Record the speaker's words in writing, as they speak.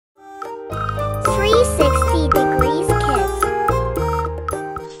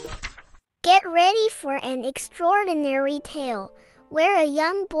an extraordinary tale where a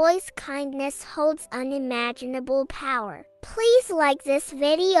young boy's kindness holds unimaginable power. Please like this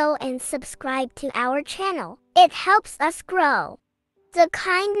video and subscribe to our channel. It helps us grow. The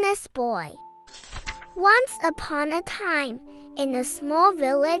Kindness Boy. Once upon a time, in a small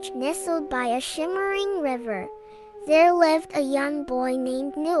village nestled by a shimmering river, there lived a young boy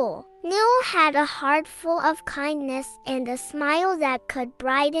named Newell. Newell had a heart full of kindness and a smile that could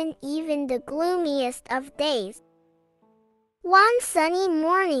brighten even the gloomiest of days. One sunny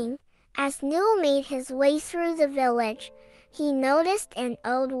morning, as Newell made his way through the village, he noticed an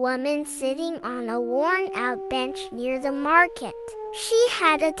old woman sitting on a worn-out bench near the market. She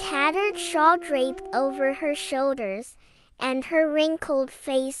had a tattered shawl draped over her shoulders, and her wrinkled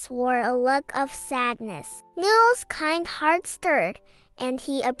face wore a look of sadness. Newell's kind heart stirred, and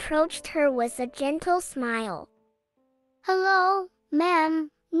he approached her with a gentle smile. "Hello, ma'am."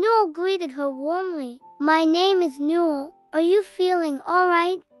 Newell greeted her warmly. "My name is Newell. Are you feeling all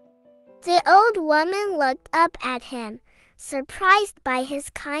right?" The old woman looked up at him, surprised by his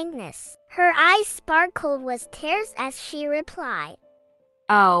kindness. Her eyes sparkled with tears as she replied,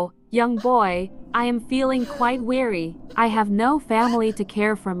 "Oh, young boy, I am feeling quite weary. I have no family to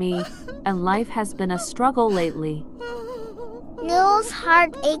care for me, and life has been a struggle lately." Newell's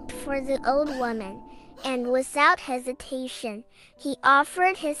heart ached for the old woman, and without hesitation, he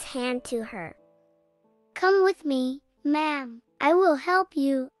offered his hand to her. "Come with me, ma'am. I will help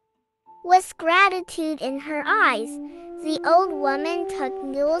you." With gratitude in her eyes, the old woman took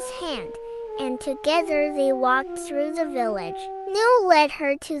Newell's hand, and together they walked through the village. Newell led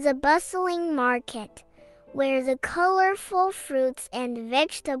her to the bustling market, where the colorful fruits and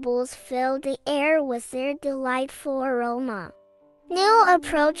vegetables filled the air with their delightful aroma. Newell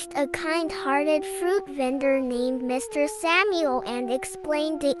approached a kind-hearted fruit vendor named Mr. Samuel and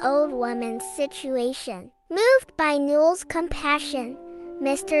explained the old woman's situation. Moved by Newell's compassion,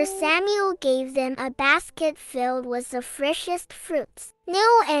 Mr. Samuel gave them a basket filled with the freshest fruits.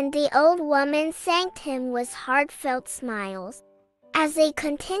 Newell and the old woman thanked him with heartfelt smiles. As they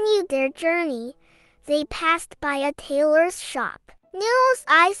continued their journey, they passed by a tailor's shop. Newell's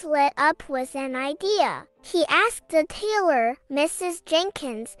eyes lit up with an idea. He asked the tailor, Mrs.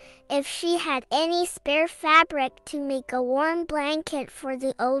 Jenkins, if she had any spare fabric to make a warm blanket for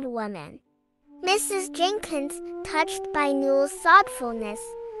the old woman. Mrs. Jenkins, touched by Newell's thoughtfulness,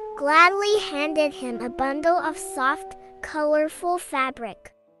 gladly handed him a bundle of soft, colorful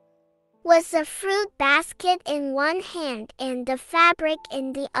fabric. With the fruit basket in one hand and the fabric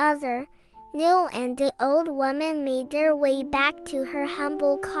in the other, Newell and the old woman made their way back to her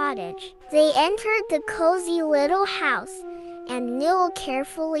humble cottage. They entered the cozy little house, and Newell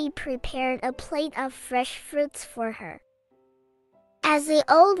carefully prepared a plate of fresh fruits for her. As the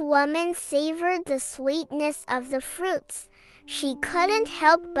old woman savored the sweetness of the fruits, she couldn't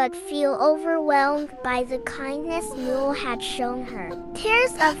help but feel overwhelmed by the kindness Newell had shown her.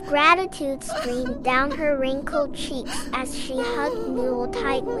 Tears of gratitude streamed down her wrinkled cheeks as she hugged Newell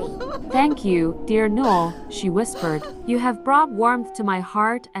tightly. "Thank you, dear Newell," she whispered. "You have brought warmth to my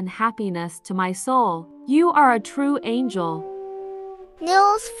heart and happiness to my soul. You are a true angel."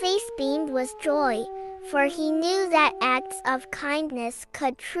 Newell's face beamed with joy, for he knew that acts of kindness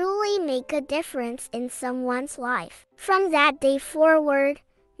could truly make a difference in someone's life. From that day forward,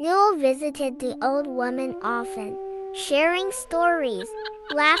 Newell visited the old woman often, sharing stories,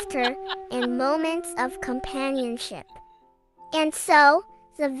 laughter, and moments of companionship. And so,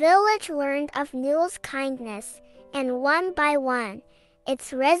 the village learned of Newell's kindness, and one by one,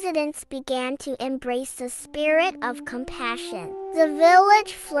 its residents began to embrace the spirit of compassion. The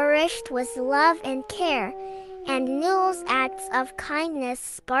village flourished with love and care, and Newell's acts of kindness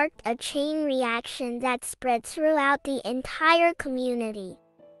sparked a chain reaction that spread throughout the entire community.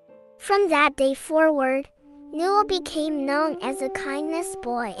 From that day forward, Newell became known as a kindness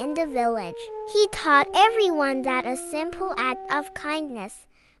boy in the village. He taught everyone that a simple act of kindness,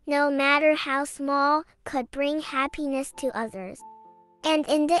 no matter how small, could bring happiness to others. And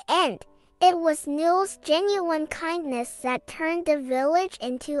in the end, it was Newell's genuine kindness that turned the village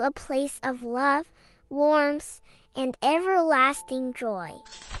into a place of love, warmth, and everlasting joy.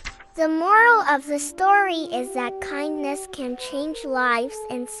 The moral of the story is that kindness can change lives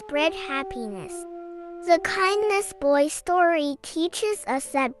and spread happiness. The Kindness Boy story teaches us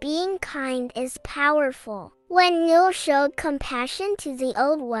that being kind is powerful. When Newell showed compassion to the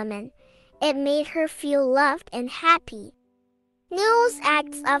old woman, it made her feel loved and happy. Newell's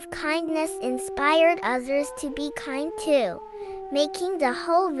acts of kindness inspired others to be kind too, making the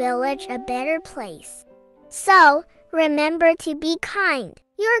whole village a better place. So, remember to be kind.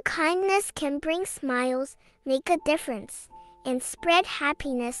 Your kindness can bring smiles, make a difference, and spread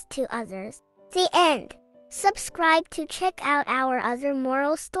happiness to others. The end. Subscribe to check out our other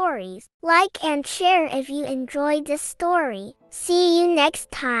moral stories. Like and share if you enjoyed this story. See you next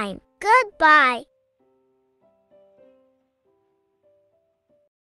time. Goodbye.